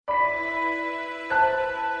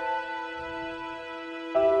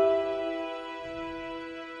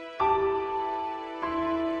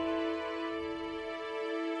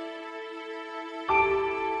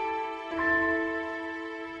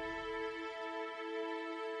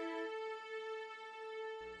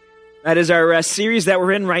That is our series that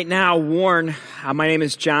we're in right now, Warn. My name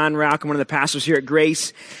is John RAUCH. I'm one of the pastors here at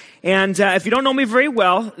Grace. And if you don't know me very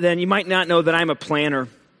well, then you might not know that I'm a planner.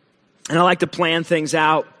 And I like to plan things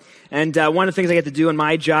out. And one of the things I get to do in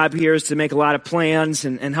my job here is to make a lot of plans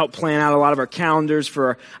and help plan out a lot of our calendars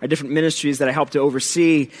for our different ministries that I help to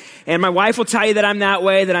oversee. And my wife will tell you that I'm that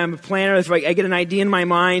way, that I'm a planner. If I get an idea in my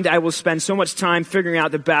mind, I will spend so much time figuring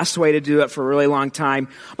out the best way to do it for a really long time.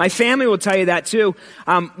 My family will tell you that too.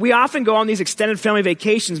 We often go on these extended family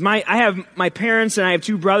vacations. I have my parents and I have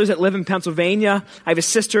two brothers that live in Pennsylvania. I have a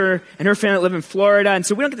sister and her family that live in Florida. And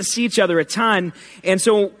so we don't get to see each other a ton. And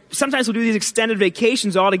so sometimes we'll do these extended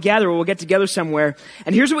vacations all together, or we'll get together somewhere.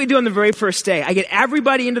 And here's what we do on the very first day. I get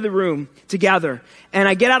everybody into the room together, and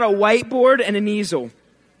I get out a whiteboard and an easel.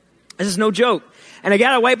 This is no joke. And I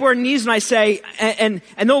get out a whiteboard and an easel, and I say, and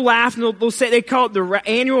they'll laugh, and they'll say, they call it the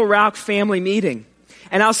annual RAUCH family meeting.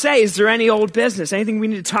 And I'll say, is there any old business, anything we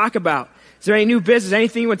need to talk about? Is there any new business,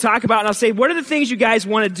 anything you want to talk about? And I'll say, what are the things you guys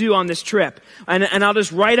want to do on this trip? And I'll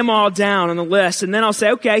just write them all down on the list. And then I'll say,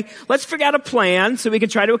 okay, let's figure out a plan so we can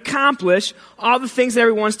try to accomplish all the things that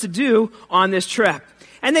everyone wants to do on this trip.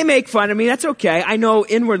 And they make fun of me. That's okay. I know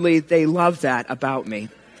inwardly they love that about me.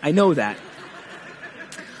 I know that.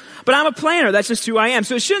 But I'm a planner. That's just who I am.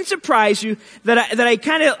 So it shouldn't surprise you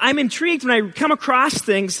that I'm intrigued when I come across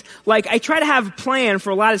things. Like, I try to have a plan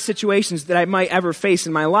for a lot of situations that I might ever face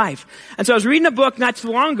in my life. And so I was reading a book not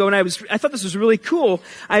too long ago, and I thought this was really cool.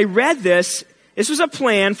 I read this. This was a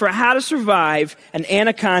plan for how to survive an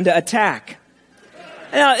anaconda attack.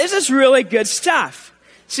 Now, this is really good stuff.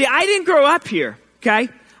 See, I didn't grow up here, okay?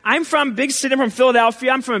 I'm from a big city. I'm from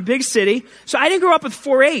Philadelphia. I'm from a big city. So I didn't grow up with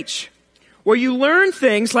 4-H. Where you learn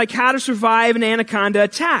things like how to survive an anaconda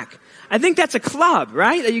attack. I think that's a club,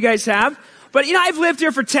 right, that you guys have. But, I've lived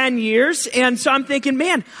here for 10 years, and so I'm thinking,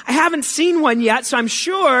 man, I haven't seen one yet, so I'm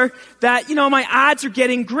sure that, my odds are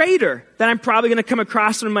getting greater, that I'm probably going to come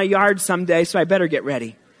across one in my yard someday, so I better get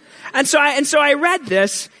ready. And so I read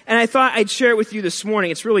this, and I thought I'd share it with you this morning.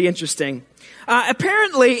 It's really interesting.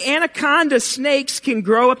 Apparently, anaconda snakes can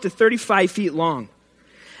grow up to 35 feet long.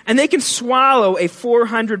 And they can swallow a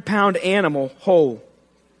 400-pound animal whole.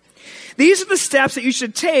 These are the steps that you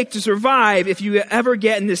should take to survive if you ever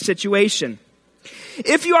get in this situation.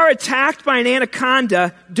 If you are attacked by an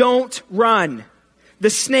anaconda, don't run. The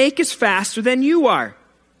snake is faster than you are.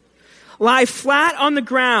 Lie flat on the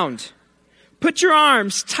ground. Put your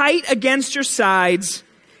arms tight against your sides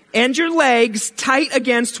and your legs tight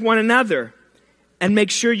against one another. And make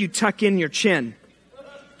sure you tuck in your chin.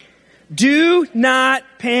 Do not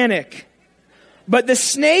panic, but the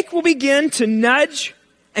snake will begin to nudge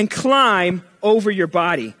and climb over your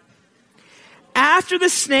body. After the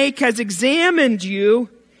snake has examined you,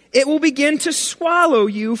 it will begin to swallow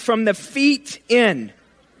you from the feet in.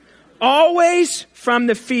 Always from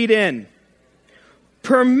the feet in.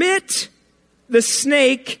 Permit the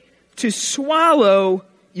snake to swallow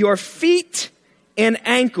your feet and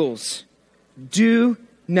ankles. Do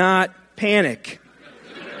not panic.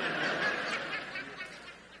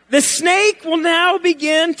 The snake will now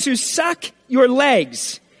begin to suck your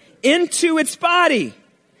legs into its body.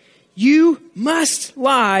 You must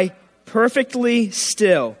lie perfectly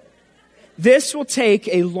still. This will take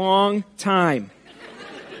a long time.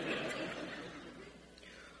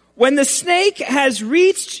 When the snake has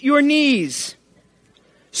reached your knees,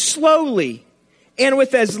 slowly and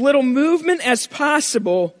with as little movement as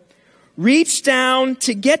possible, reach down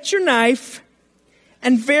to get your knife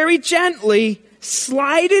and very gently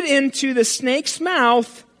slide it into the snake's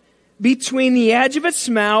mouth between the edge of its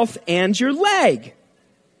mouth and your leg.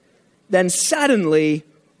 Then suddenly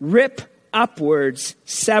rip upwards,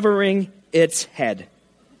 severing its head.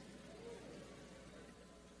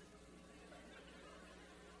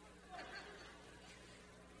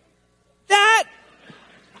 That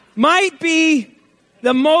might be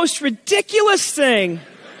the most ridiculous thing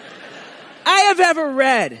I have ever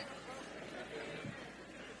read.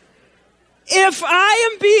 If I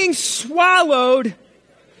am being swallowed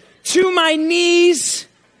to my knees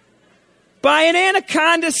by an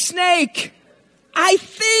anaconda snake, I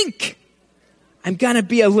think I'm going to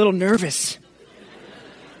be a little nervous.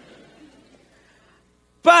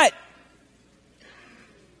 But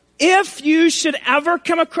if you should ever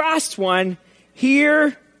come across one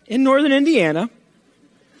here in northern Indiana,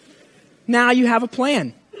 now you have a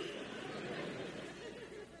plan.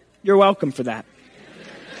 You're welcome for that.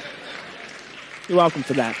 You're welcome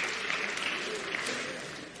for that.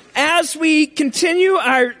 As we continue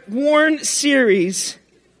our Warn series,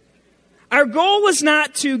 our goal is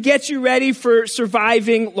not to get you ready for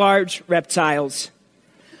surviving large reptiles,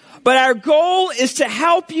 But our goal is to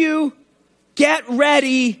help you get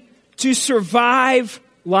ready to survive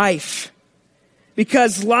life,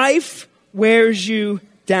 because life wears you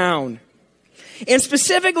down. And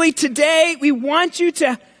specifically today, we want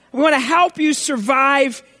to help you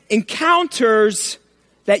survive encounters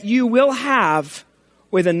that you will have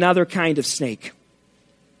with another kind of snake.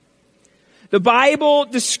 The Bible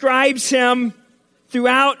describes him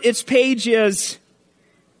throughout its pages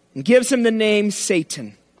and gives him the name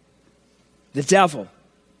Satan, the devil.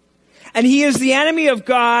 And he is the enemy of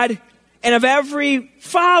God and of every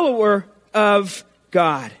follower of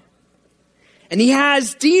God. And he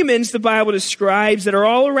has demons, the Bible describes, that are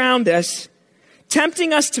all around us,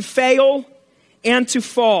 tempting us to fail and to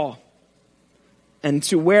fall and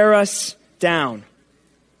to wear us down.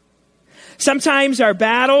 Sometimes our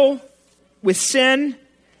battle with sin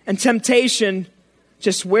and temptation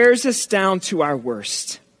just wears us down to our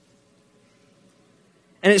worst.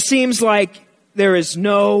 And it seems like there is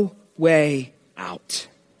no way out.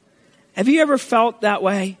 Have you ever felt that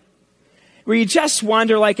way? Where you just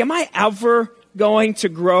wonder, like, am I ever going to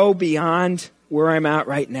grow beyond where I'm at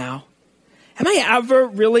right now? Am I ever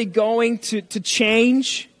really going to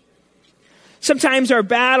change? Sometimes our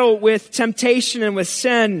battle with temptation and with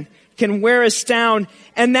sin can wear us down,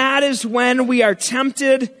 and that is when we are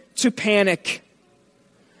tempted to panic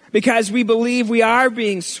because we believe we are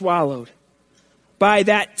being swallowed by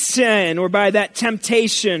that sin or by that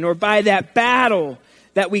temptation or by that battle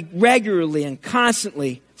that we regularly and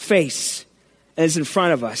constantly face as in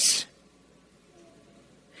front of us.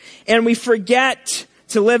 And we forget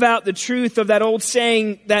to live out the truth of that old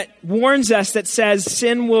saying that warns us, that says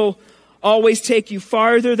sin will always take you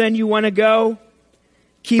farther than you want to go,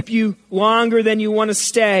 keep you longer than you want to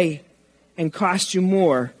stay, and cost you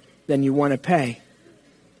more than you want to pay.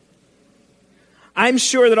 I'm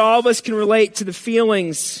sure that all of us can relate to the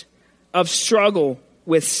feelings of struggle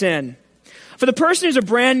with sin. For the person who's a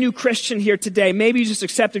brand new Christian here today, maybe you just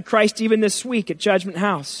accepted Christ even this week at Judgment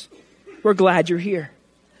House. We're glad you're here.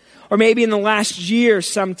 Or maybe in the last year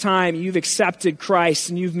sometime you've accepted Christ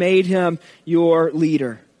and you've made him your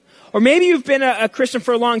leader. Or maybe you've been a Christian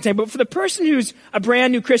for a long time, but for the person who's a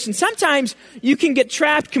brand new Christian, sometimes you can get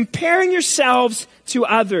trapped comparing yourselves to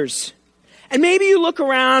others. And maybe you look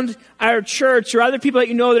around our church or other people that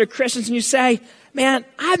you know that are Christians and you say, man,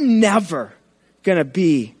 I'm never going to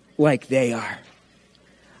be like they are.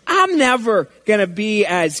 I'm never going to be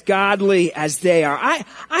as godly as they are.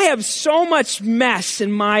 I have so much mess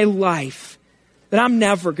in my life that I'm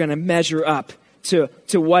never going to measure up to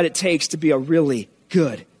what it takes to be a really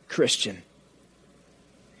good Christian.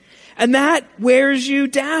 And that wears you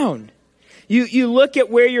down. You look at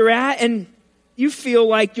where you're at and you feel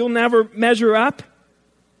like you'll never measure up,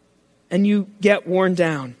 and you get worn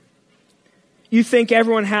down. You think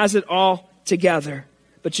everyone has it all together.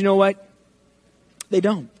 But you know what? They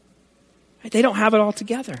don't. They don't have it all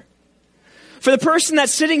together. For the person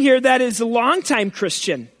that's sitting here that is a longtime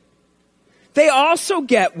Christian, they also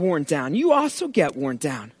get worn down. You also get worn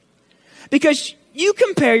down. Because you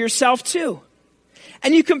compare yourself too.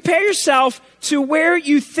 And you compare yourself to where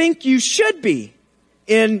you think you should be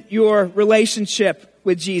in your relationship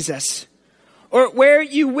with Jesus. Or where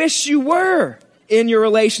you wish you were in your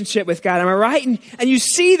relationship with God. Am I right? And you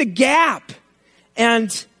see the gap.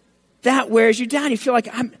 And that wears you down. You feel like,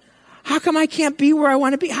 how come I can't be where I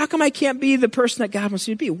want to be? How come I can't be the person that God wants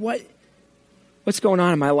me to be? What's going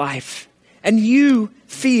on in my life? And you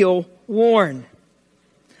feel worn.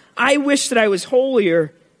 I wish that I was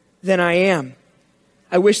holier than I am.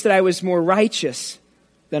 I wish that I was more righteous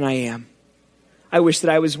than I am. I wish that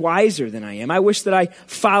I was wiser than I am. I wish that I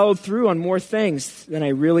followed through on more things than I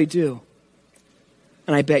really do.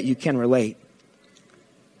 And I bet you can relate.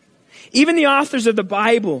 Even the authors of the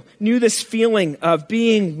Bible knew this feeling of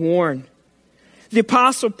being worn. The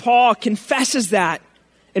Apostle Paul confesses that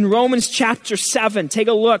in Romans chapter 7. Take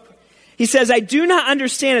a look. He says, I do not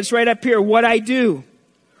understand, it's right up here, what I do.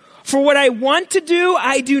 For what I want to do,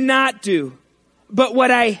 I do not do. But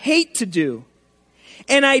what I hate to do.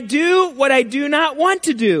 And I do what I do not want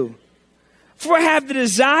to do. For I have the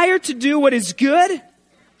desire to do what is good,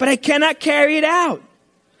 but I cannot carry it out.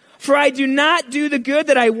 For I do not do the good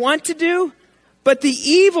that I want to do, but the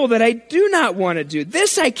evil that I do not want to do.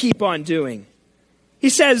 This I keep on doing. He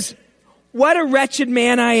says, what a wretched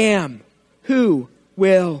man I am. Who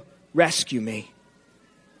will rescue me?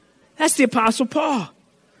 That's the Apostle Paul.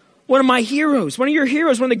 One of my heroes, one of your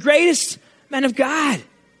heroes, one of the greatest men of God.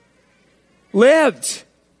 Lived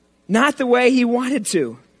not the way he wanted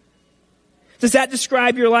to. Does that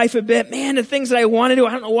describe your life a bit? Man, the things that I want to do,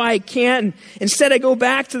 I don't know why I can't. Instead, I go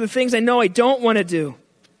back to the things I know I don't want to do.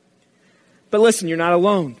 But listen, you're not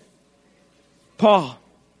alone. Paul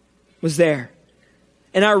was there.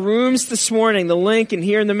 And our rooms this morning, the Link and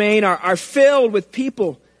here in the main, are filled with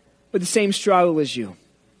people with the same struggle as you.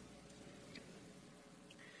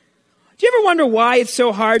 Do you ever wonder why it's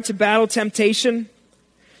so hard to battle temptation?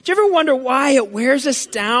 Do you ever wonder why it wears us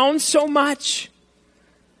down so much?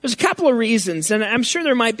 There's a couple of reasons, and I'm sure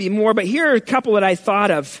there might be more, but here are a couple that I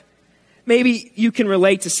thought of. Maybe you can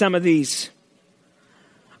relate to some of these.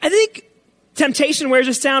 I think temptation wears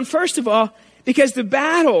us down, first of all, because the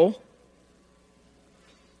battle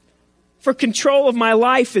for control of my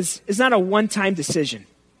life is not a one-time decision.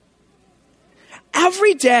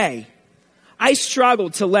 Every day, I struggle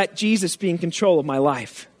to let Jesus be in control of my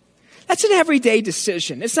life. That's an everyday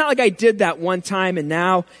decision. It's not like I did that one time and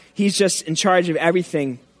now he's just in charge of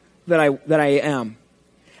everything that I am.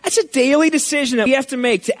 That's a daily decision that we have to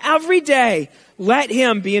make to every day let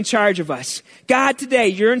him be in charge of us. God, today,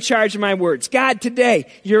 you're in charge of my words. God, today,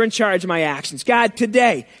 you're in charge of my actions. God,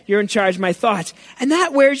 today, you're in charge of my thoughts. And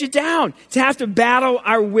that wears you down to have to battle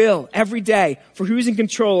our will every day for who's in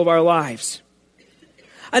control of our lives.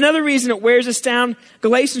 Another reason it wears us down,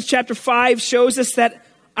 Galatians chapter 5 shows us that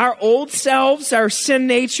our old selves, our sin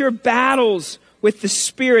nature, battles with the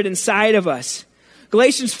Spirit inside of us.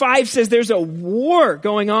 Galatians 5 says there's a war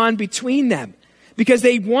going on between them because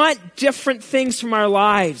they want different things from our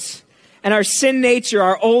lives. And our sin nature,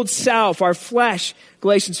 our old self, our flesh,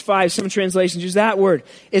 Galatians 5, some translations use that word,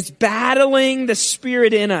 is battling the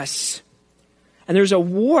Spirit in us. And there's a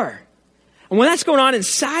war. And when that's going on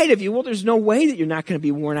inside of you, well, there's no way that you're not going to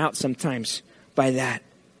be worn out sometimes by that.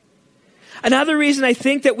 Another reason I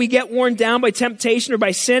think that we get worn down by temptation or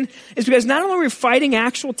by sin is because not only are we fighting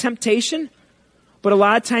actual temptation, but a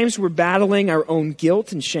lot of times we're battling our own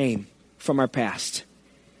guilt and shame from our past.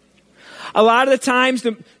 A lot of the times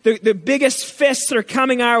the biggest fists that are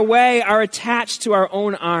coming our way are attached to our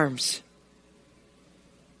own arms.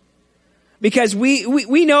 Because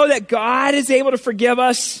we know that God is able to forgive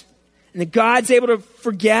us and that God's able to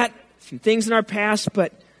forget some things in our past,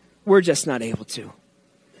 but we're just not able to.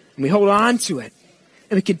 And we hold on to it.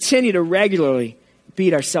 And we continue to regularly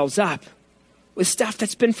beat ourselves up with stuff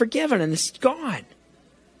that's been forgiven and it's gone.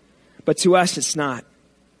 But to us, it's not.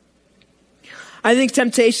 I think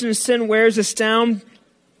temptation and sin wears us down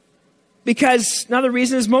because another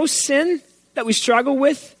reason is most sin that we struggle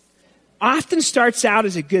with often starts out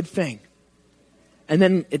as a good thing. And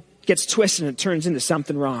then it gets twisted and it turns into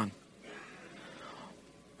something wrong.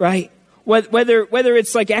 Right? Whether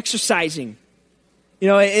it's like exercising. You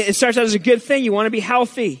know, it starts out as a good thing. You want to be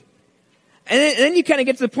healthy. And then you kind of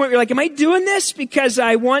get to the point where you're like, am I doing this because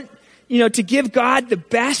I want, to give God the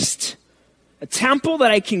best, a temple that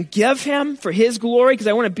I can give him for his glory because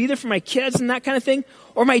I want to be there for my kids and that kind of thing?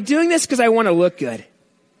 Or am I doing this because I want to look good?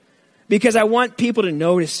 Because I want people to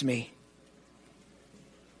notice me.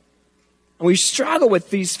 And we struggle with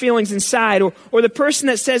these feelings inside. Or the person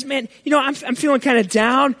that says, man, I'm feeling kind of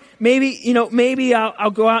down. Maybe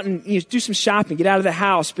I'll go out and do some shopping, get out of the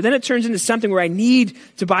house. But then it turns into something where I need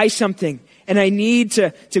to buy something. And I need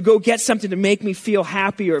to go get something to make me feel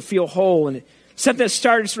happy or feel whole. And something that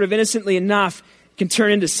started sort of innocently enough can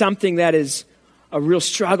turn into something that is a real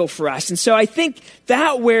struggle for us. And so I think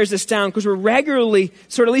that wears us down because we're regularly,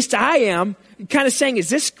 at least I am, kind of saying, is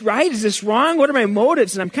this right? Is this wrong? What are my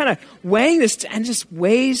motives? And I'm kind of weighing this and it just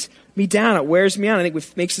weighs me down. It wears me out. I think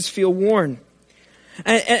it makes us feel worn.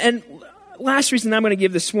 And last reason I'm going to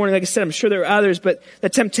give this morning, like I said, I'm sure there are others, but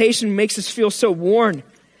that temptation makes us feel so worn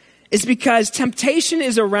is because temptation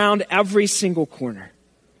is around every single corner.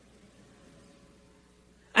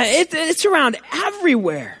 It's around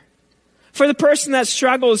everywhere. For the person that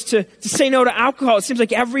struggles to say no to alcohol, it seems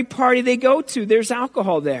like every party they go to, there's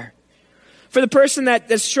alcohol there. For the person that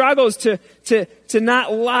struggles to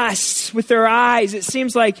not lust with their eyes, it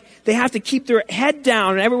seems like they have to keep their head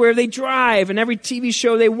down everywhere they drive and every TV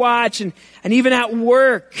show they watch and even at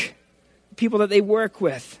work, people that they work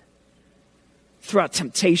with, throw out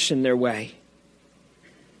temptation their way.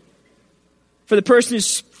 For the person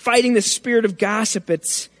who's fighting the spirit of gossip,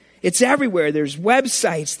 it's everywhere. There's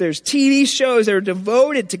websites, there's TV shows that are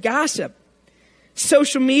devoted to gossip.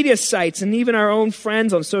 Social media sites and even our own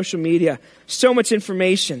friends on social media. So much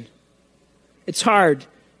information. It's hard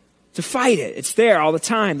to fight it. It's there all the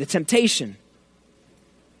time, the temptation.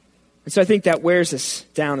 And so I think that wears us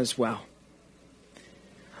down as well.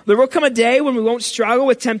 There will come a day when we won't struggle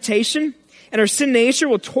with temptation and our sin nature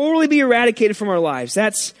will totally be eradicated from our lives.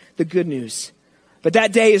 That's the good news. But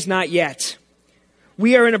that day is not yet.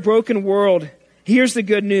 We are in a broken world. Here's the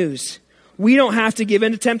good news. We don't have to give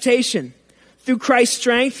in to temptation. through Christ's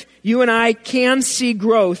strength, you and I can see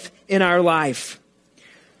growth in our life.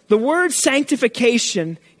 The word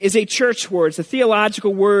sanctification is a church word. It's a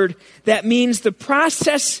theological word that means the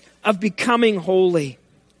process of becoming holy.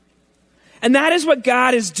 And that is what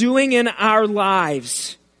God is doing in our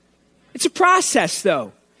lives. It's a process,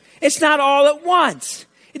 though. It's not all at once.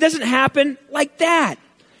 It doesn't happen like that.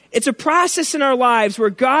 It's a process in our lives where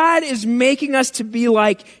God is making us to be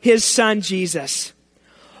like his son, Jesus.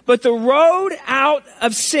 But the road out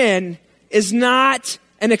of sin is not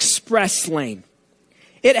an express lane.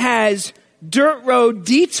 It has dirt road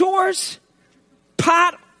detours,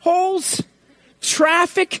 potholes,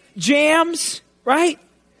 traffic jams, right?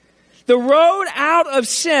 The road out of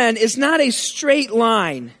sin is not a straight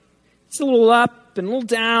line. It's a little up and a little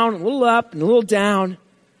down, a little up and a little down.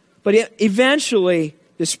 But eventually,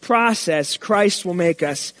 this process, Christ will make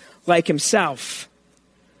us like himself.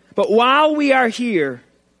 But while we are here,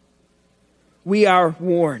 we are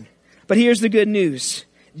warned. But here's the good news.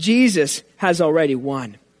 Jesus has already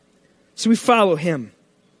won. So we follow him.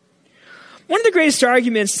 One of the greatest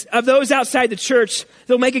arguments of those outside the church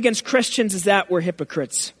they'll make against Christians is that we're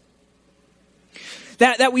hypocrites.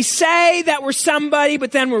 That we say that we're somebody,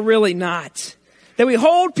 but then we're really not. That we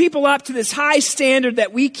hold people up to this high standard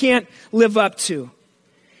that we can't live up to.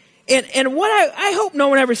 And what I hope no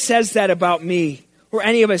one ever says that about me or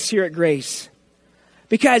any of us here at Grace.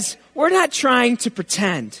 Because we're not trying to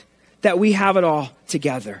pretend that we have it all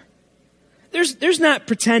together. There's not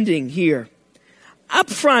pretending here. Up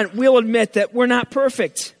front, we'll admit that we're not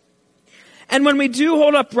perfect. And when we do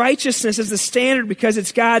hold up righteousness as the standard because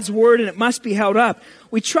it's God's word and it must be held up,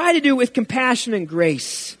 we try to do it with compassion and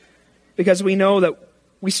grace because we know that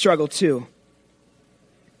we struggle too.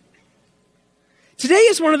 Today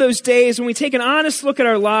is one of those days when we take an honest look at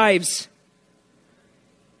our lives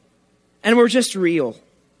and we're just real.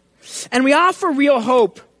 And we offer real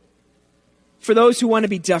hope for those who want to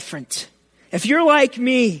be different. If you're like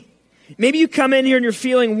me, maybe you come in here and you're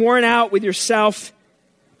feeling worn out with yourself,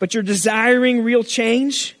 but you're desiring real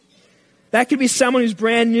change. That could be someone who's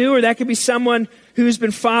brand new, or that could be someone who's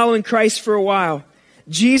been following Christ for a while.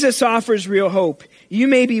 Jesus offers real hope. You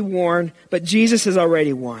may be worn, but Jesus has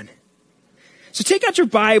already won. So take out your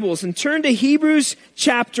Bibles and turn to Hebrews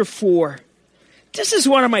chapter 4. This is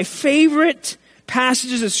one of my favorite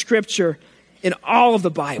passages of Scripture in all of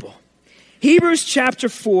the Bible. Hebrews chapter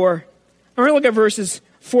 4, I'm going to look at verses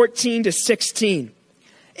 14 to 16.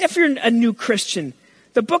 If you're a new Christian,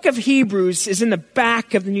 the book of Hebrews is in the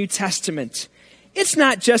back of the New Testament. It's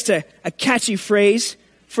not just a catchy phrase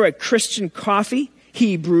for a Christian coffee,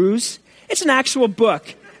 Hebrews. It's an actual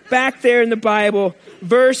book back there in the Bible,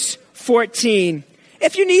 verse 14.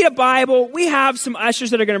 If you need a Bible, we have some ushers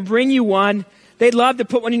that are going to bring you one. They'd love to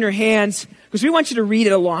put one in your hands because we want you to read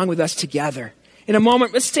it along with us together. In a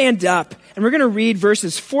moment, let's stand up and we're going to read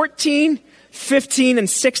verses 14, 15, and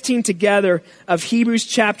 16 together of Hebrews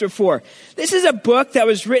chapter 4. This is a book that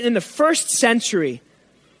was written in the first century,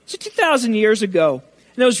 so 2,000 years ago.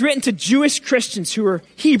 And it was written to Jewish Christians who were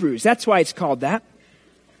Hebrews. That's why it's called that.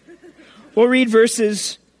 We'll read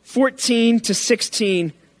verses 14 to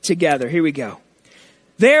 16 together. Here we go.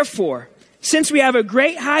 Therefore, since we have a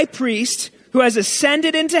great high priest who has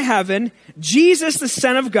ascended into heaven, Jesus, the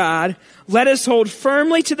Son of God, let us hold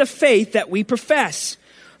firmly to the faith that we profess.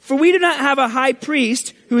 For we do not have a high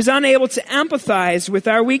priest who is unable to empathize with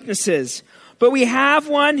our weaknesses, but we have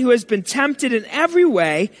one who has been tempted in every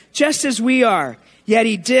way, just as we are, yet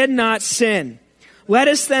he did not sin. Let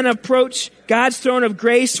us then approach God's throne of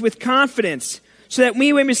grace with confidence, so that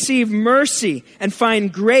we may receive mercy and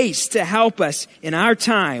find grace to help us in our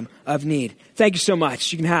time of need. Thank you so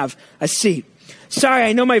much. You can have a seat. Sorry,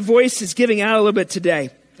 I know my voice is giving out a little bit today.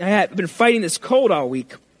 I've been fighting this cold all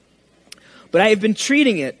week. But I have been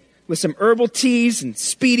treating it with some herbal teas and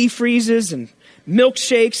speedy freezes and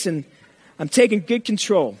milkshakes, and I'm taking good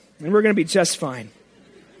control. And we're going to be just fine.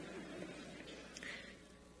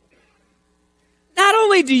 Not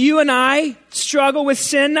only do you and I struggle with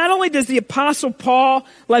sin, not only does the Apostle Paul,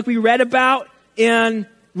 like we read about in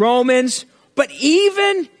Romans, but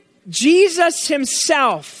even Jesus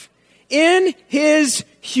himself, in his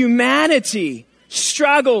humanity,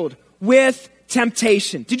 struggled with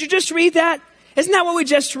temptation. Did you just read that? Isn't that what we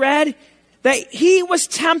just read? That he was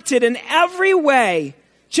tempted in every way,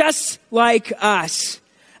 just like us.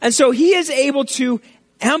 And so he is able to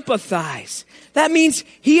empathize. That means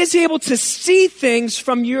he is able to see things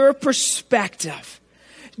from your perspective.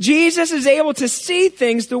 Jesus is able to see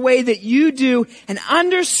things the way that you do and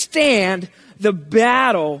understand the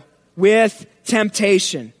battle with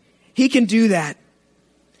temptation. He can do that.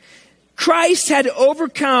 Christ had to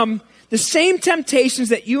overcome the same temptations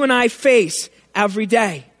that you and I face every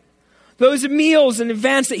day. Those meals and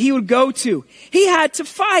events that he would go to, he had to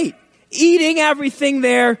fight, eating everything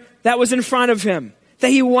there that was in front of him that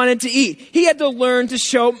he wanted to eat. He had to learn to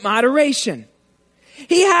show moderation.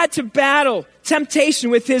 He had to battle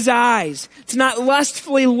temptation with his eyes, to not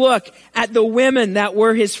lustfully look at the women that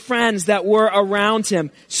were his friends that were around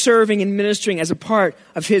him, serving and ministering as a part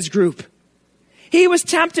of his group. He was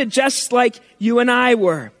tempted just like you and I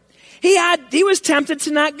were. He was tempted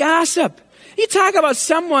to not gossip. You talk about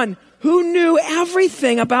someone who knew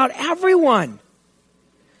everything about everyone.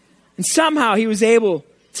 And somehow he was able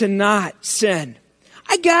to not sin.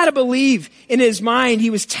 I gotta believe in his mind he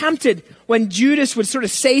was tempted when Judas would sort of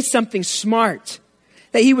say something smart.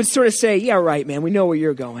 That he would sort of say, yeah, right, man, we know where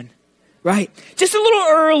you're going. Right? Just a little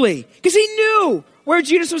early. Because he knew where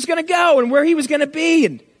Judas was going to go and where he was going to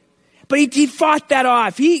be. But he fought that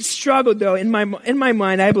off. He struggled, though, in my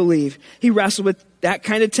mind, I believe. He wrestled with that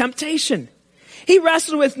kind of temptation. He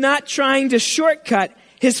wrestled with not trying to shortcut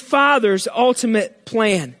his Father's ultimate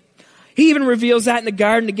plan. He even reveals that in the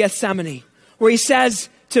Garden of Gethsemane, where he says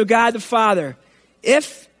to God the Father,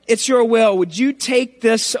 if it's your will, would you take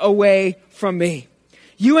this away from me?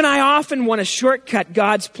 You and I often want to shortcut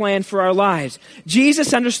God's plan for our lives.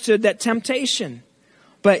 Jesus understood that temptation,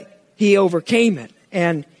 but he overcame it,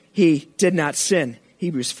 and he did not sin,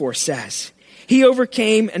 Hebrews 4 says. He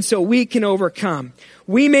overcame, and so we can overcome.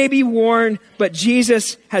 We may be worn, but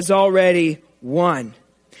Jesus has already won.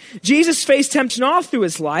 Jesus faced temptation all through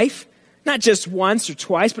his life, not just once or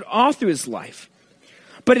twice, but all through his life.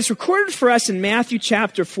 But it's recorded for us in Matthew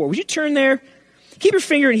chapter 4. Would you turn there? Keep your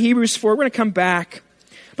finger in Hebrews 4. We're going to come back.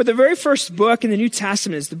 But the very first book in the New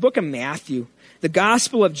Testament is the book of Matthew, the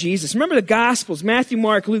gospel of Jesus. Remember, the gospels, Matthew,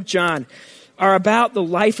 Mark, Luke, John, are about the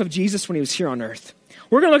life of Jesus when he was here on earth.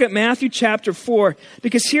 We're going to look at Matthew chapter 4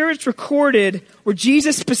 because here it's recorded where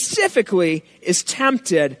Jesus specifically is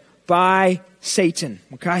tempted by Satan.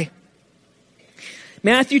 Okay?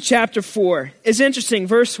 Matthew chapter 4 is interesting.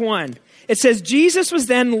 Verse 1. It says, Jesus was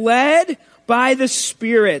then led by the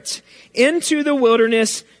Spirit into the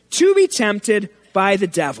wilderness to be tempted by the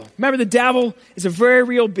devil. Remember, the devil is a very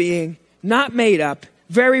real being, not made up,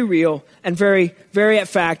 very real, and very, very at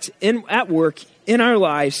fact at work in our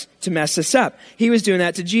lives to mess us up. He was doing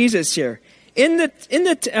that to Jesus here. Led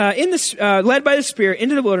by the Spirit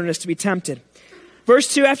into the wilderness to be tempted.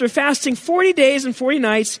 Verse 2, after fasting 40 days and 40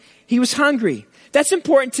 nights, he was hungry. That's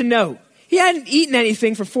important to note. He hadn't eaten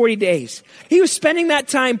anything for 40 days. He was spending that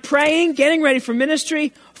time praying, getting ready for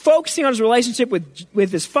ministry, focusing on his relationship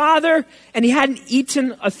with his Father, and he hadn't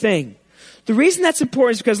eaten a thing. The reason that's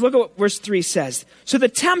important is because look at what verse 3 says. So the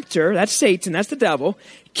tempter, that's Satan, that's the devil,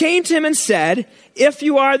 came to him and said, if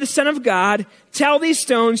you are the Son of God, tell these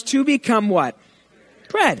stones to become what?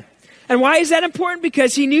 Bread. And why is that important?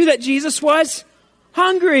 Because he knew that Jesus was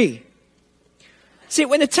hungry. See,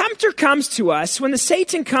 when the tempter comes to us, when the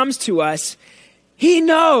Satan comes to us, he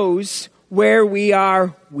knows where we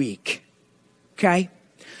are weak. Okay?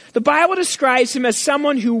 The Bible describes him as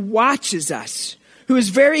someone who watches us, who is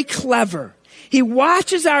very clever. He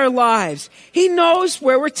watches our lives. He knows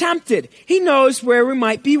where we're tempted. He knows where we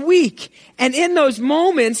might be weak. And in those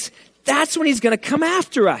moments, that's when he's going to come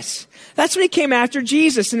after us. That's when he came after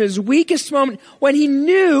Jesus in his weakest moment, when he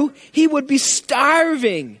knew he would be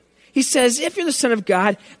starving. He says, if you're the Son of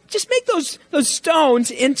God, just make those stones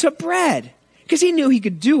into bread. Because he knew he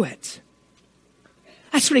could do it.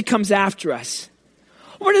 That's when he comes after us.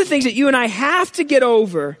 One of the things that you and I have to get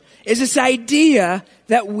over is this idea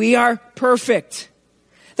that we are perfect.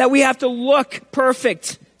 That we have to look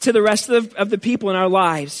perfect to the rest of the people in our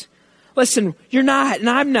lives. Listen, you're not, and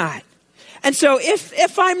I'm not. And so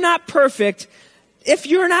if I'm not perfect, if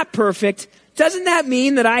you're not perfect, doesn't that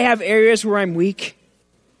mean that I have areas where I'm weak?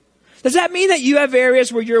 Does that mean that you have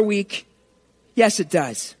areas where you're weak? Yes, it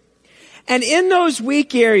does. And in those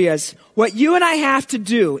weak areas, what you and I have to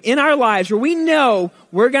do in our lives where we know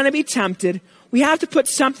we're going to be tempted, we have to put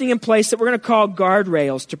something in place that we're going to call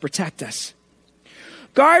guardrails to protect us.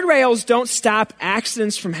 Guardrails don't stop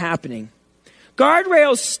accidents from happening.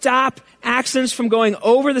 Guardrails stop accidents from going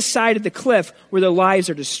over the side of the cliff where their lives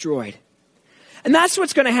are destroyed. And that's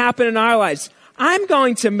what's going to happen in our lives. I'm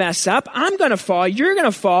going to mess up. I'm going to fall. You're going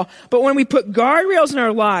to fall. But when we put guardrails in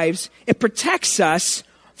our lives, it protects us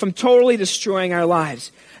from totally destroying our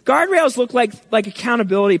lives. Guardrails look like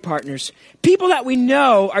accountability partners. People that we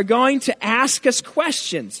know are going to ask us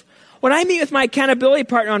questions. When I meet with my accountability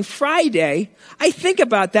partner on Friday, I think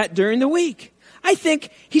about that during the week. I think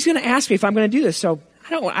he's going to ask me if I'm going to do this. So I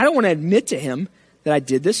don't want to admit to him that I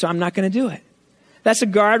did this, so I'm not going to do it. That's a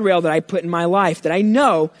guardrail that I put in my life that I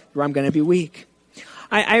know where I'm going to be weak.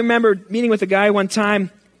 I remember meeting with a guy one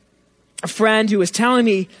time, a friend who was telling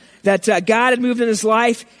me that God had moved in his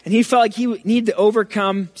life and he felt like he needed to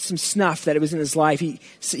overcome some snuff that was in his life. He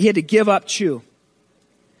had to give up chew.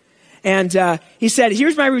 And he said,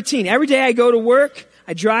 here's my routine. Every day I go to work,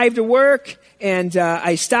 I drive to work, and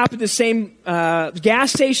I stop at the same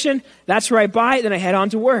gas station. That's where I buy it, then I head on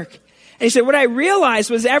to work. And he said, what I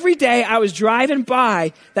realized was every day I was driving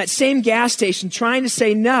by that same gas station trying to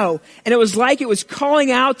say no, and it was like it was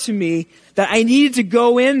calling out to me that I needed to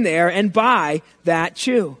go in there and buy that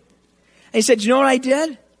chew. And he said, you know what I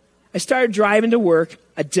did? I started driving to work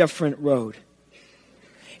a different road.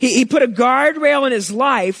 He put a guardrail in his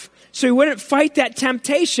life so he wouldn't fight that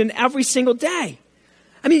temptation every single day.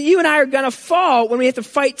 I mean, you and I are going to fall when we have to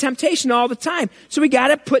fight temptation all the time. So we got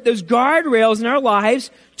to put those guardrails in our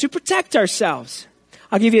lives to protect ourselves.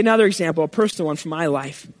 I'll give you another example, a personal one from my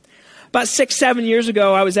life. About 6-7 years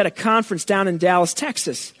ago, I was at a conference down in Dallas,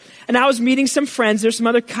 Texas. And I was meeting some friends. There's some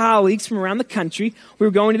other colleagues from around the country. We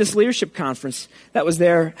were going to this leadership conference that was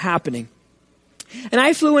there happening. And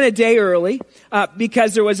I flew in a day early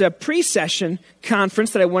because there was a pre-session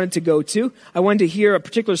conference that I wanted to go to. I wanted to hear a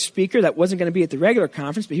particular speaker that wasn't going to be at the regular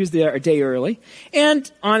conference, but he was there a day early.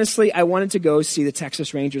 And honestly, I wanted to go see the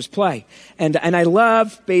Texas Rangers play. And I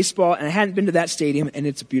love baseball, and I hadn't been to that stadium, and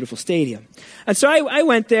it's a beautiful stadium. And so I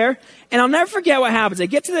went there, and I'll never forget what happens. I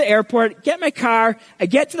get to the airport, get my car, I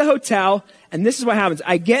get to the hotel, and this is what happens.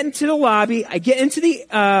 I get into the lobby, I get into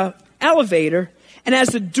the elevator, and as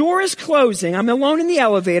the door is closing, I'm alone in the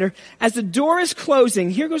elevator. As the door is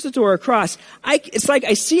closing, here goes the door across. It's like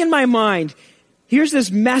I see in my mind, here's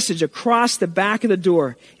this message across the back of the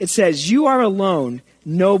door. It says, you are alone.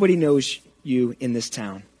 Nobody knows you in this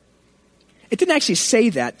town. It didn't actually say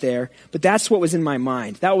that there, but that's what was in my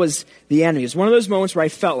mind. That was the enemy. It was one of those moments where I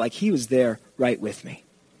felt like he was there right with me.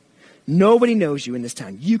 Nobody knows you in this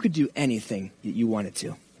town. You could do anything that you wanted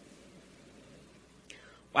to.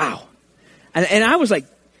 Wow. And I was like,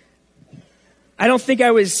 I don't think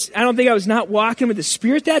I was not walking with the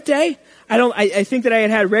Spirit that day. I think that I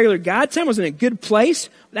had regular God time. I was in a good place.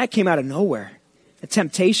 That came out of nowhere. A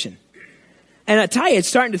temptation. And I tell you, it's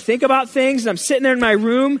starting to think about things. And I'm sitting there in my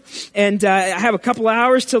room, and I have a couple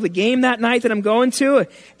hours till the game that night that I'm going to.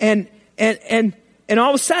 And all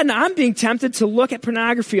of a sudden, I'm being tempted to look at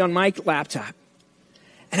pornography on my laptop.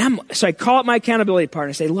 So I call up my accountability partner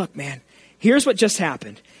and say, look, man, here's what just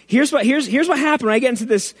happened. Here's what happened when I get into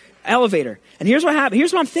this elevator. And here's what happened.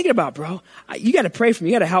 Here's what I'm thinking about, bro. You got to pray for me.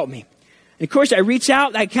 You got to help me. And of course, I reach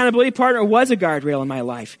out. That accountability partner was a guardrail in my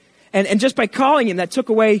life. And just by calling him, that took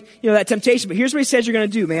away, that temptation. But here's what he says you're going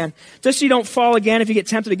to do, man. Just so you don't fall again if you get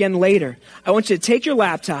tempted again later. I want you to take your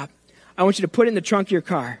laptop. I want you to put it in the trunk of your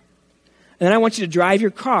car. And then I want you to drive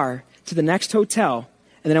your car to the next hotel.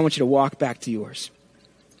 And then I want you to walk back to yours.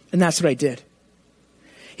 And that's what I did.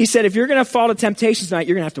 He said, if you're going to fall to temptation tonight,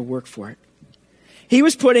 you're going to have to work for it. He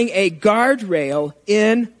was putting a guardrail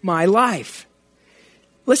in my life.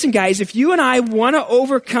 Listen, guys, if you and I want to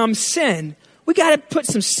overcome sin, we got to put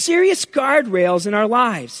some serious guardrails in our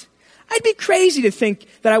lives. I'd be crazy to think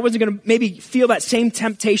that I wasn't going to maybe feel that same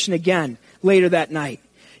temptation again later that night.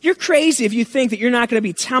 You're crazy if you think that you're not going to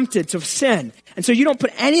be tempted to sin. And so you don't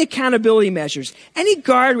put any accountability measures, any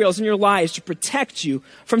guardrails in your lives to protect you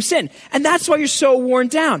from sin. And that's why you're so worn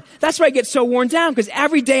down. That's why I get so worn down, because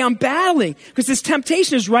every day I'm battling, because this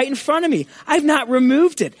temptation is right in front of me. I've not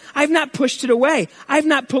removed it. I've not pushed it away. I've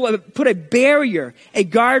not put a barrier, a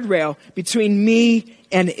guardrail between me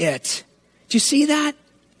and it. Do you see that?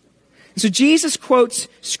 So Jesus quotes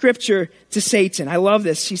scripture to Satan. I love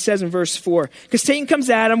this. He says in verse 4, because Satan comes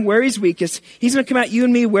at him where he's weakest. He's going to come at you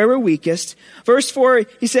and me where we're weakest. Verse 4,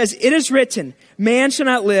 he says, it is written, man shall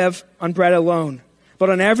not live on bread alone, but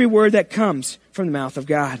on every word that comes from the mouth of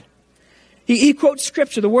God. He quotes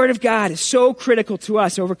scripture. The word of God is so critical to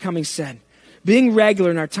us overcoming sin. Being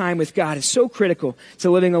regular in our time with God is so critical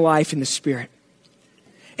to living a life in the Spirit.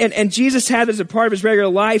 And Jesus had this as a part of his regular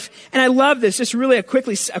life. And I love this. Just really a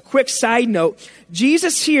quick side note.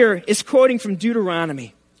 Jesus here is quoting from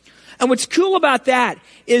Deuteronomy. And what's cool about that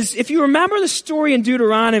is if you remember the story in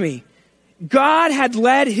Deuteronomy, God had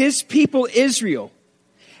led his people Israel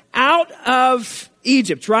out of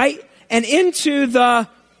Egypt, right? And into the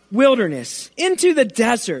wilderness, into the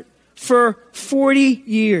desert for 40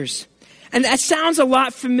 years. And that sounds a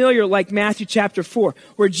lot familiar like Matthew chapter 4,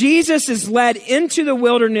 where Jesus is led into the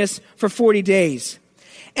wilderness for 40 days.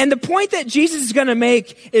 And the point that Jesus is going to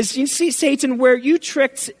make is, you see, Satan, where you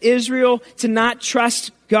tricked Israel to not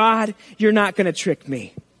trust God, you're not going to trick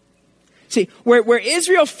me. See, where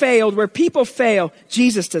Israel failed, where people fail,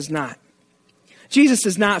 Jesus does not. Jesus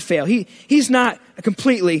does not fail. He's not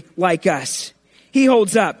completely like us. He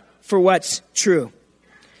holds up for what's true.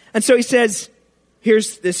 And so he says,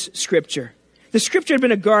 here's this scripture. The scripture had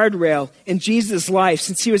been a guardrail in Jesus' life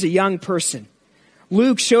since he was a young person.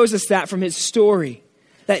 Luke shows us that from his story,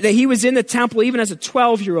 that he was in the temple even as a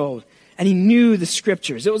 12-year-old, and he knew the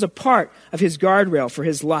scriptures. It was a part of his guardrail for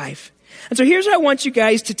his life. And so here's what I want you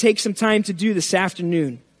guys to take some time to do this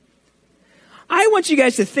afternoon. I want you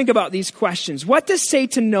guys to think about these questions. What does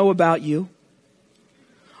Satan know about you?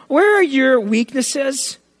 Where are your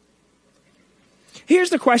weaknesses? Here's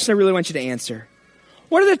the question I really want you to answer.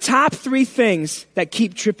 What are the top 3 things that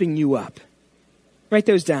keep tripping you up? Write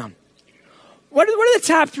those down. What are the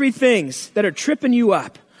top 3 things that are tripping you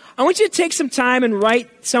up? I want you to take some time and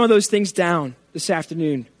write some of those things down this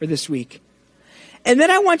afternoon or this week. And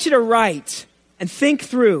then I want you to write and think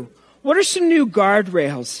through, what are some new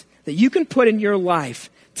guardrails that you can put in your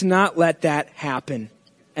life to not let that happen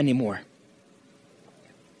anymore?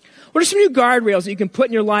 What are some new guardrails that you can put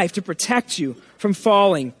in your life to protect you from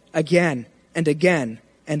falling again and again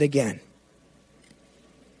and again?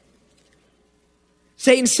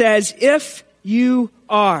 Satan says, if you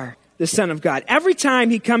are the Son of God. Every time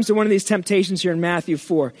he comes to one of these temptations here in Matthew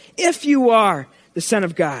 4, if you are the Son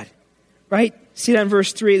of God, right? See that in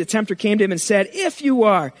verse 3, the tempter came to him and said, if you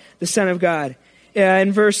are the Son of God.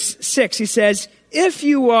 In verse 6, he says, if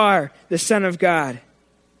you are the Son of God.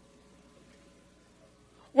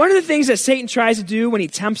 One of the things that Satan tries to do when he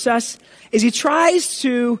tempts us is he tries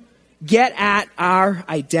to get at our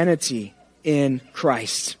identity in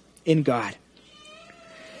Christ, in God.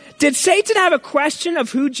 Did Satan have a question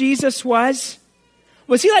of who Jesus was?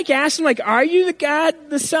 Was he asking, are you the God,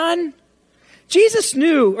 the Son?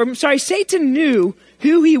 Satan knew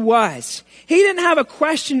who he was. He didn't have a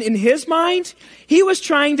question in his mind. He was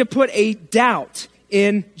trying to put a doubt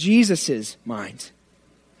in Jesus' mind.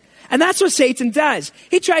 And that's what Satan does.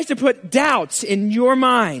 He tries to put doubts in your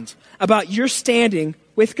mind about your standing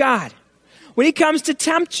with God. When he comes to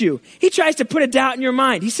tempt you, he tries to put a doubt in your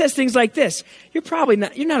mind. He says things like this: you're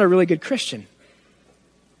not a really good Christian.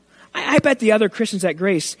 I bet the other Christians at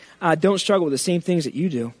Grace don't struggle with the same things that you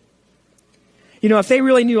do. You know, if they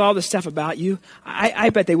really knew all this stuff about you, I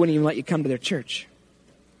bet they wouldn't even let you come to their church.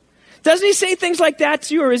 Doesn't he say things like that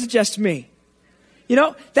to you, or is it just me? You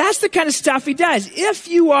know, that's the kind of stuff he does. If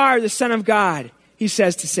you are the Son of God, he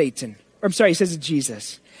says to Satan. He says to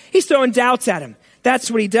Jesus. He's throwing doubts at him.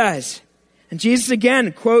 That's what he does. And Jesus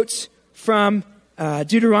again quotes from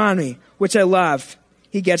Deuteronomy, which I love.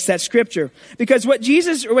 He gets that scripture. Because what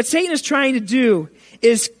Satan is trying to do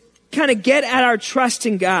is kind of get at our trust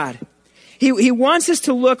in God. He wants us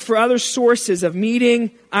to look for other sources of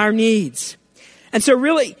meeting our needs. And so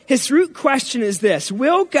really, his root question is this: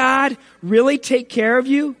 will God really take care of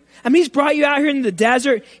you? I mean, he's brought you out here in the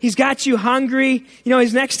desert. He's got you hungry. You know,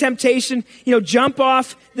 his next temptation, jump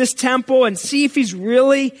off this temple and see if he's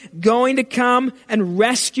really going to come and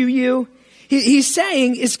rescue you. He's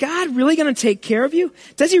saying, is God really going to take care of you?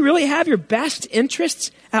 Does he really have your best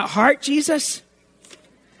interests at heart, Jesus?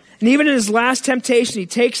 And even in his last temptation, he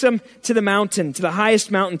takes them to the mountain, to the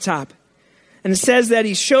highest mountaintop. And it says that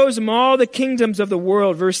he shows them all the kingdoms of the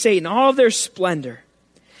world, verse 8, and all their splendor.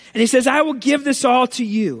 And he says, I will give this all to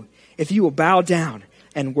you if you will bow down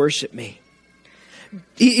and worship me.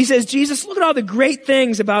 He says, Jesus, look at all the great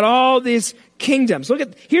things about all these kingdoms.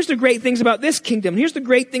 Here's the great things about this kingdom. Here's the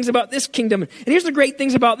great things about this kingdom. And here's the great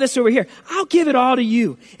things about this over here. I'll give it all to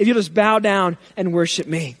you if you'll just bow down and worship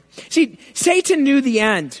me. See, Satan knew the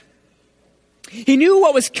end. He knew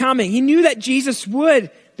what was coming. He knew that Jesus would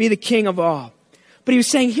be the king of all. But he was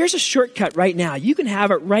saying, here's a shortcut right now. You can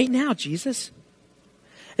have it right now, Jesus.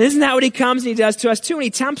 And isn't that what he comes and he does to us too when he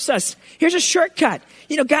tempts us? Here's a shortcut.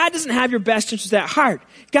 God doesn't have your best interests at heart.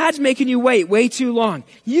 God's making you wait way too long.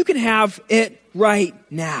 You can have it right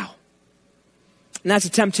now. And that's a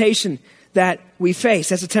temptation that we face.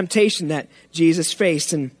 That's a temptation that Jesus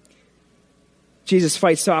faced. And Jesus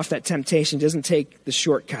fights off that temptation. He doesn't take the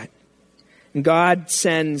shortcut. And God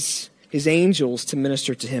sends his angels to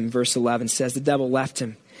minister to him. Verse 11 says, the devil left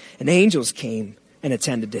him, and angels came and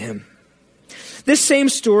attended to him. This same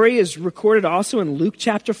story is recorded also in Luke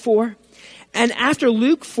chapter 4. And after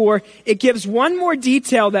Luke 4, it gives one more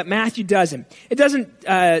detail that Matthew doesn't. It doesn't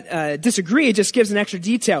disagree, it just gives an extra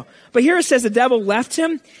detail. But here it says the devil left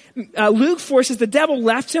him. Luke 4 says the devil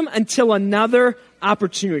left him until another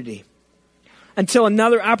opportunity. Until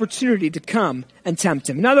another opportunity to come and tempt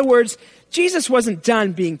him. In other words, Jesus wasn't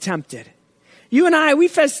done being tempted. You and I, we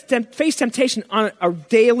face temptation on a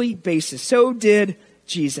daily basis. So did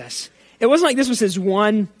Jesus. It wasn't like this was his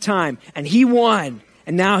one time and he won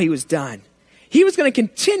and now he was done. He was going to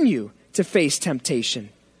continue to face temptation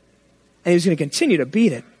and he was going to continue to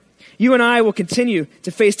beat it. You and I will continue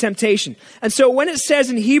to face temptation. And so when it says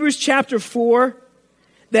in Hebrews chapter 4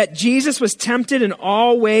 that Jesus was tempted in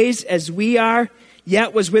all ways as we are,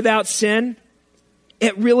 yet was without sin,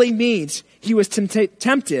 it really means he was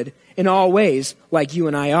tempted in all ways like you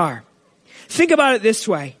and I are. Think about it this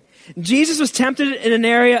way. Jesus was tempted in an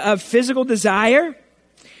area of physical desire.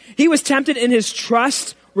 He was tempted in his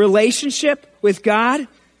trust relationship with God.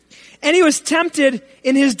 And he was tempted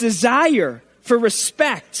in his desire for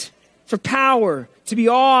respect, for power, to be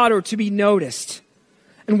awed or to be noticed.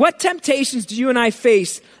 And what temptations do you and I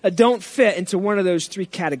face that don't fit into one of those three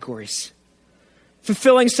categories?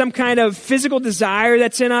 Fulfilling some kind of physical desire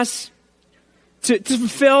that's in us, to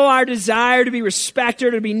fulfill our desire to be respected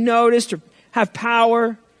or to be noticed or have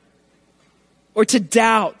power, or to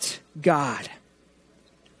doubt God.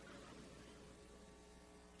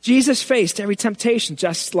 Jesus faced every temptation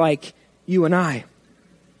just like you and I,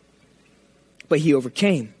 but he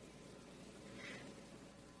overcame.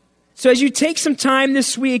 So as you take some time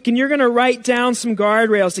this week and you're going to write down some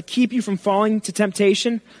guardrails to keep you from falling to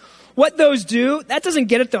temptation, what those do, that doesn't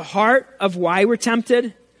get at the heart of why we're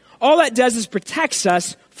tempted. All that does is protects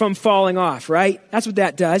us from falling off, right? That's what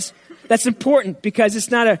that does. That's important because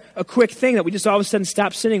it's not a quick thing that we just all of a sudden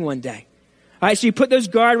stop sinning one day. All right, so you put those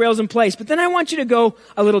guardrails in place. But then I want you to go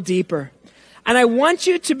a little deeper. And I want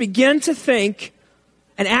you to begin to think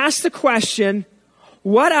and ask the question,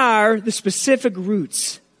 what are the specific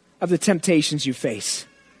roots of the temptations you face?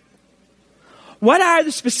 What are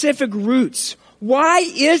the specific roots? Why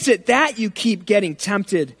is it that you keep getting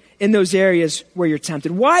tempted in those areas where you're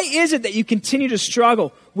tempted? Why is it that you continue to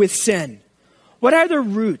struggle with sin? What are the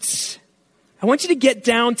roots? I want you to get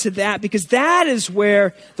down to that because that is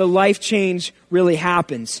where the life change really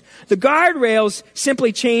happens. The guardrails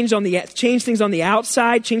simply change things on the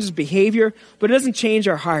outside, changes behavior, but it doesn't change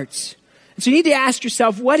our hearts. And so you need to ask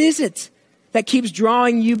yourself, what is it that keeps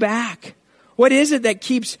drawing you back? What is it that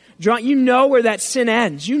keeps drawing? You know where that sin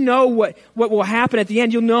ends. You know what will happen at the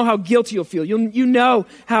end. You'll know how guilty you'll feel. You know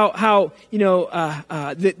how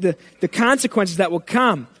the consequences that will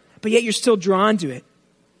come, but yet you're still drawn to it.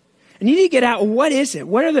 And you need to get out, what is it?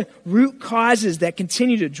 What are the root causes that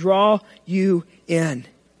continue to draw you in?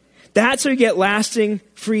 That's how you get lasting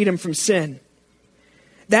freedom from sin.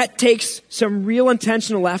 That takes some real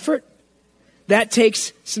intentional effort. That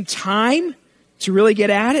takes some time to really get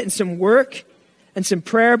at it and some work and some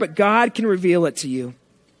prayer, but God can reveal it to you.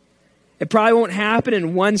 It probably won't happen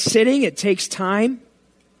in one sitting. It takes time.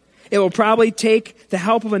 It will probably take the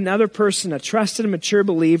help of another person, a trusted and mature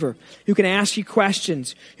believer who can ask you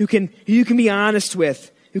questions, who you can be honest with,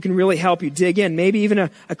 who can really help you dig in. Maybe even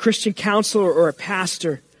a Christian counselor or a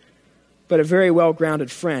pastor, but a very well-grounded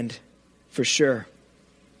friend for sure.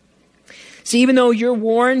 See, even though you're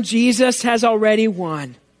warned, Jesus has already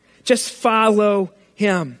won. Just follow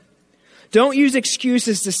him. Don't use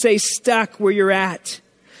excuses to stay stuck where you're at.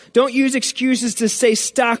 Don't use excuses to stay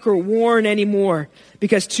stuck or worn anymore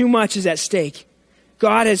because too much is at stake.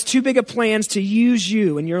 God has too big of plans to use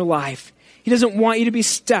you in your life. He doesn't want you to be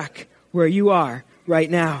stuck where you are right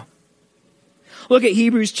now. Look at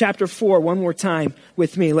Hebrews chapter 4 one more time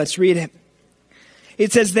with me. Let's read it.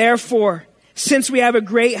 It says, therefore, since we have a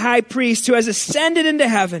great high priest who has ascended into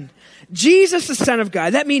heaven, Jesus, the Son of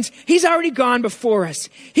God. That means he's already gone before us.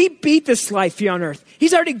 He beat this life here on earth.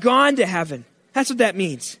 He's already gone to heaven. That's what that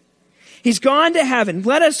means. He's gone to heaven.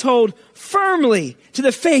 Let us hold firmly to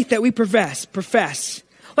the faith that we profess.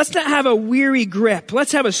 Let's not have a weary grip.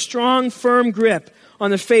 Let's have a strong, firm grip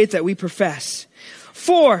on the faith that we profess.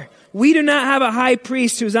 For we do not have a high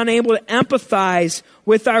priest who is unable to empathize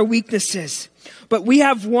with our weaknesses, but we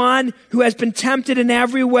have one who has been tempted in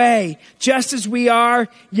every way, just as we are,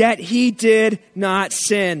 yet he did not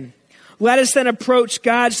sin. Let us then approach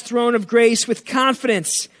God's throne of grace with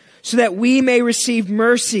confidence, so that we may receive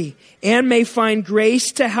mercy and may find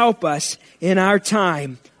grace to help us in our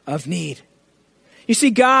time of need. You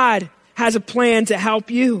see, God has a plan to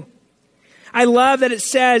help you. I love that it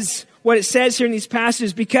says what it says here in these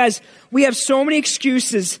passages because we have so many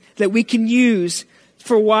excuses that we can use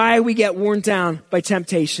for why we get worn down by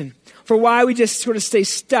temptation, for why we just sort of stay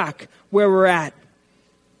stuck where we're at.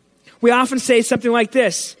 We often say something like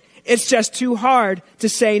this, it's just too hard to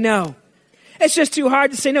say no. It's just too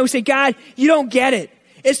hard to say no. We say, God, you don't get it.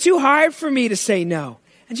 It's too hard for me to say no.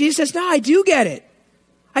 And Jesus says, no, I do get it.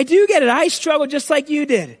 I do get it. I struggled just like you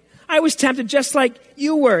did. I was tempted just like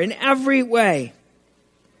you were in every way.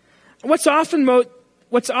 What's oftentimes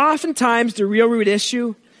the real root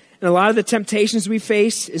issue and a lot of the temptations we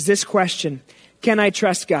face is this question: can I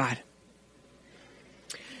trust God?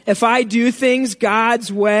 If I do things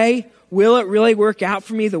God's way, will it really work out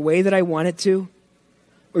for me the way that I want it to?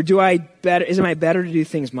 Or is it better to do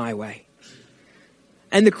things my way?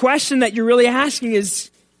 And the question that you're really asking is,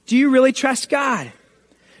 do you really trust God?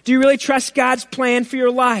 Do you really trust God's plan for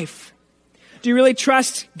your life? Do you really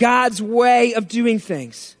trust God's way of doing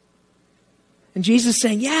things? And Jesus is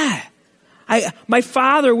saying, yeah, my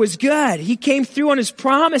Father was good. He came through on his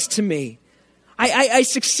promise to me. I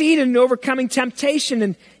succeeded in overcoming temptation,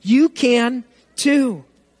 and you can too.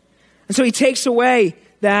 And so he takes away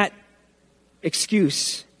that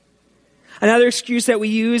excuse. Another excuse that we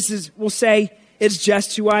use is we'll say, it's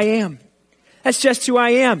just who I am. That's just who I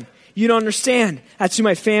am. You don't understand. That's who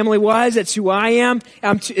my family was. That's who I am.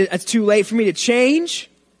 It's too late for me to change.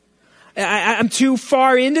 I'm too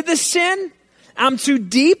far into the sin. I'm too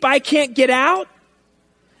deep. I can't get out.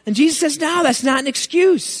 And Jesus says, no, that's not an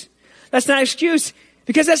excuse. That's not an excuse,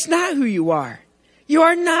 because that's not who you are. You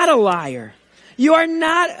are not a liar. You are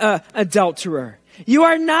not an adulterer. You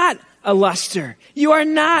are not a luster. You are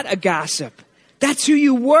not a gossip. That's who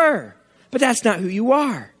you were, but that's not who you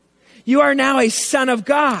are. You are now a son of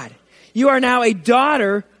God. You are now a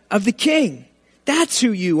daughter of the King. That's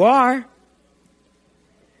who you are.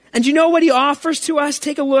 And you know what he offers to us?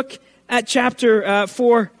 Take a look at chapter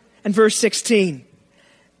 4 and verse 16.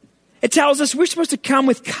 It tells us we're supposed to come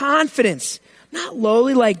with confidence, not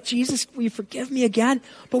lowly like, Jesus, will you forgive me again?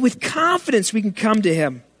 But with confidence we can come to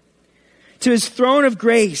him, to his throne of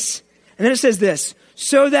grace. And then it says this,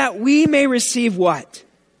 so that we may receive what?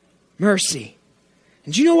 Mercy.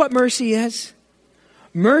 And do you know what mercy is?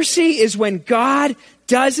 Mercy is when God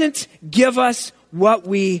doesn't give us what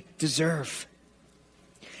we deserve.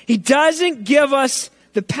 He doesn't give us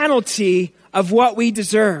the penalty of what we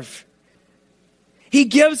deserve. He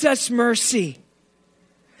gives us mercy.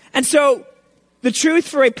 And so the truth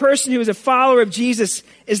for a person who is a follower of Jesus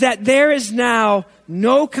is that there is now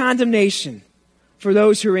no condemnation for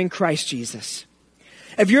those who are in Christ Jesus.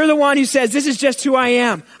 If you're the one who says, this is just who I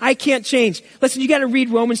am, I can't change. Listen, you got to read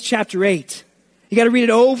Romans chapter 8. You got to read it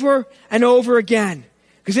over and over again,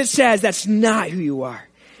 because it says that's not who you are.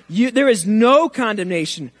 There is no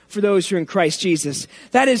condemnation for those who are in Christ Jesus.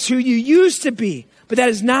 That is who you used to be, but that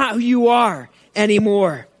is not who you are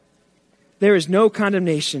anymore. There is no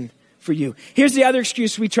condemnation for you. Here's the other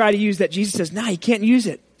excuse we try to use that Jesus says, no, you can't use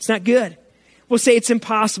it. It's not good. We'll say it's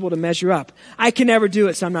impossible to measure up. I can never do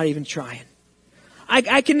it, so I'm not even trying.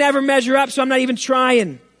 I can never measure up, so I'm not even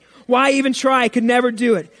trying. Why even try? I could never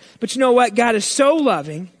do it. But you know what? God is so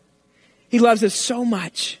loving. He loves us so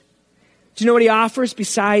much. Do you know what he offers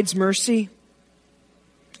besides mercy?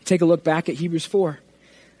 Take a look back at Hebrews 4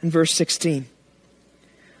 and verse 16.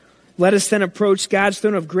 Let us then approach God's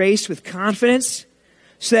throne of grace with confidence,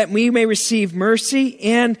 so that we may receive mercy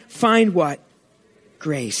and find what?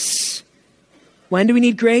 Grace. When do we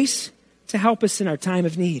need grace? To help us in our time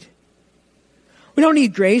of need. We don't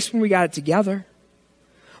need grace when we got it together.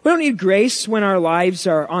 We don't need grace when our lives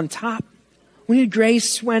are on top. We need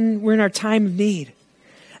grace when we're in our time of need.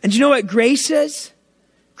 And do you know what grace is?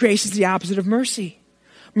 Grace is the opposite of mercy.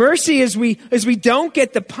 Mercy is we don't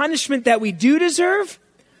get the punishment that we do deserve.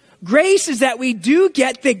 Grace is that we do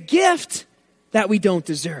get the gift that we don't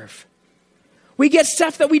deserve. We get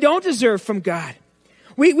stuff that we don't deserve from God.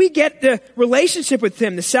 We get the relationship with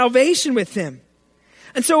him, the salvation with him.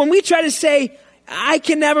 And so when we try to say, I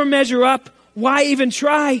can never measure up, why even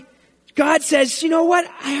try? God says, you know what?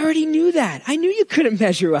 I already knew that. I knew you couldn't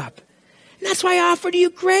measure up. And that's why I offered you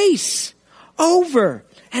grace over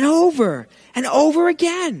and over and over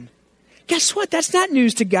again. Guess what? That's not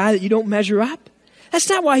news to God that you don't measure up. That's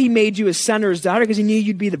not why he made you his son or his daughter, because he knew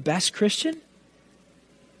you'd be the best Christian.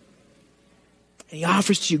 And he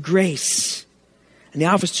offers to you grace. And he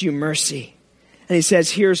offers to you mercy. And he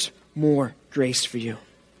says, here's more grace for you.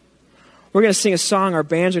 We're going to sing a song. Our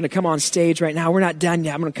bands are going to come on stage right now. We're not done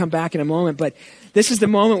yet. I'm going to come back in a moment. But this is the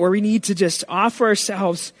moment where we need to just offer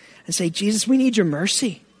ourselves and say, Jesus, we need your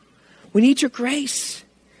mercy. We need your grace.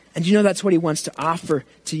 And you know that's what he wants to offer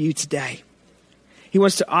to you today. He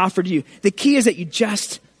wants to offer to you. The key is that you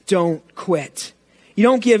just don't quit. You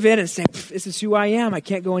don't give in and say, this is who I am. I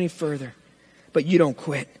can't go any further. But you don't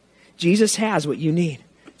quit. Jesus has what you need.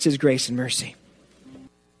 It's his grace and mercy.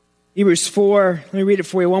 Hebrews 4, let me read it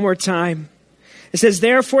for you one more time. It says,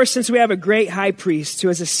 therefore, since we have a great high priest who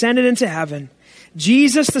has ascended into heaven,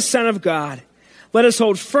 Jesus, the Son of God, let us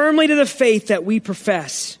hold firmly to the faith that we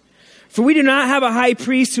profess. For we do not have a high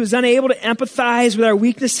priest who is unable to empathize with our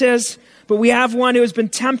weaknesses, but we have one who has been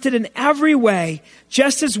tempted in every way,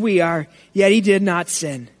 just as we are, yet he did not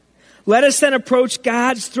sin. Let us then approach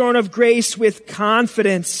God's throne of grace with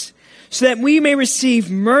confidence so that we may receive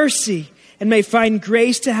mercy and may find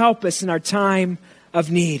grace to help us in our time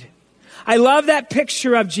of need. I love that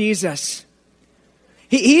picture of Jesus.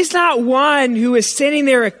 He's not one who is sitting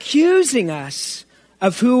there accusing us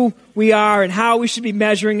of who we are and how we should be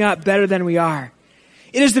measuring up better than we are.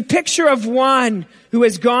 It is the picture of one who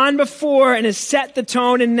has gone before and has set the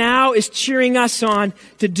tone and now is cheering us on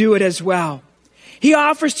to do it as well. He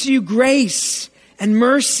offers to you grace and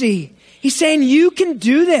mercy. He's saying, you can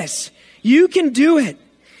do this. You can do it.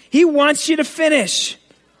 He wants you to finish.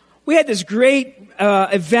 We had this great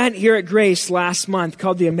event here at Grace last month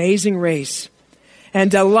called The Amazing Race.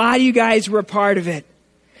 And a lot of you guys were a part of it.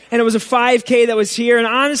 And it was a 5K that was here. And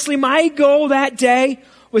honestly, my goal that day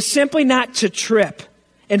was simply not to trip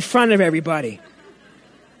in front of everybody.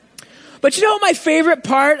 But you know what my favorite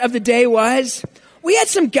part of the day was? We had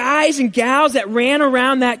some guys and gals that ran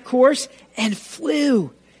around that course and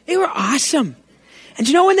flew. They were awesome. And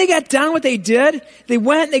you know when they got done what they did? They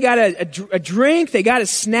went, they got a drink, they got a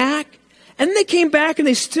snack. And then they came back and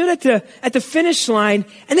they stood at the finish line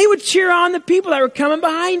and they would cheer on the people that were coming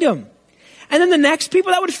behind them. And then the next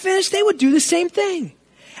people that would finish, they would do the same thing.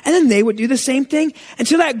 And then they would do the same thing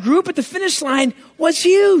until that group at the finish line was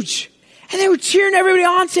huge. And they were cheering everybody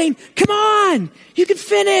on saying, come on, you can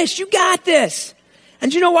finish, you got this.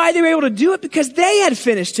 And you know why they were able to do it? Because they had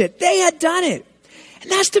finished it. They had done it. And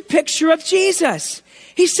that's the picture of Jesus.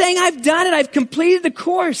 He's saying, I've done it. I've completed the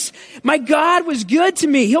course. My God was good to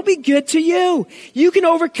me. He'll be good to you. You can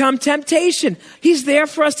overcome temptation. He's there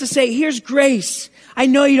for us to say, here's grace. I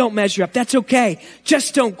know you don't measure up. That's okay.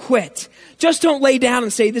 Just don't quit. Just don't lay down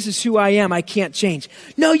and say, this is who I am. I can't change.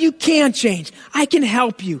 No, you can change. I can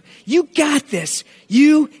help you. You got this.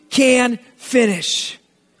 You can finish.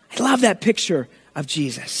 I love that picture of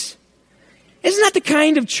Jesus. Isn't that the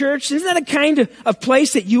kind of church? Isn't that a kind of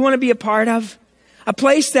place that you want to be a part of? A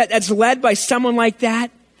place that's led by someone like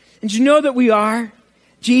that? And you know that we are?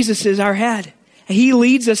 Jesus is our head. And he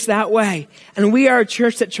leads us that way. And we are a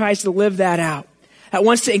church that tries to live that out. That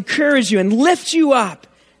wants to encourage you and lift you up.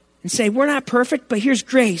 And say, we're not perfect, but here's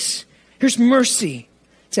grace. Here's mercy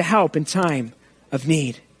to help in time of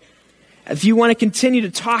need. If you want to continue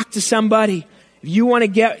to talk to somebody, if you want to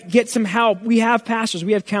get some help, we have pastors,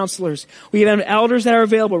 we have counselors, we have elders that are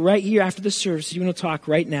available right here after the service. If you want to talk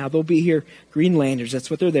right now, they'll be here, green lanterns.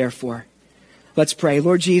 That's what they're there for. Let's pray.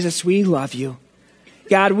 Lord Jesus, we love you.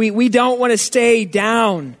 God, we don't want to stay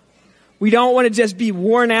down. We don't want to just be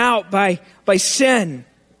worn out by sin.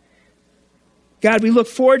 God, we look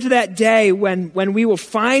forward to that day when we will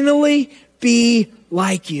finally be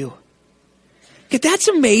like you. God, that's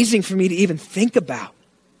amazing for me to even think about.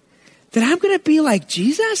 That I'm going to be like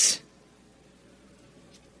Jesus?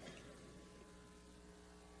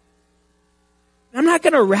 I'm not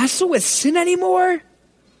going to wrestle with sin anymore?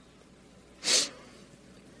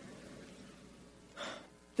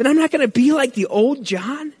 That I'm not going to be like the old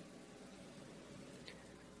John?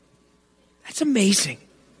 That's amazing.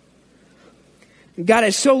 God, I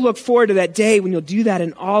so look forward to that day when you'll do that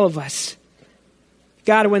in all of us.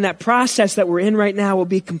 God, when that process that we're in right now will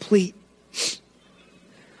be complete.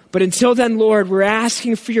 But until then, Lord, we're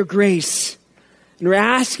asking for your grace and we're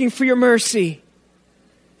asking for your mercy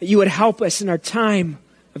that you would help us in our time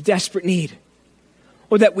of desperate need,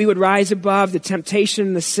 or that we would rise above the temptation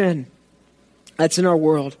and the sin that's in our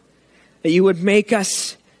world, that you would make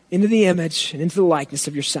us into the image and into the likeness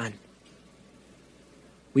of your Son.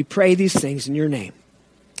 We pray these things in your name.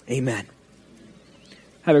 Amen.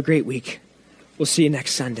 Have a great week. We'll see you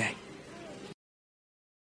next Sunday.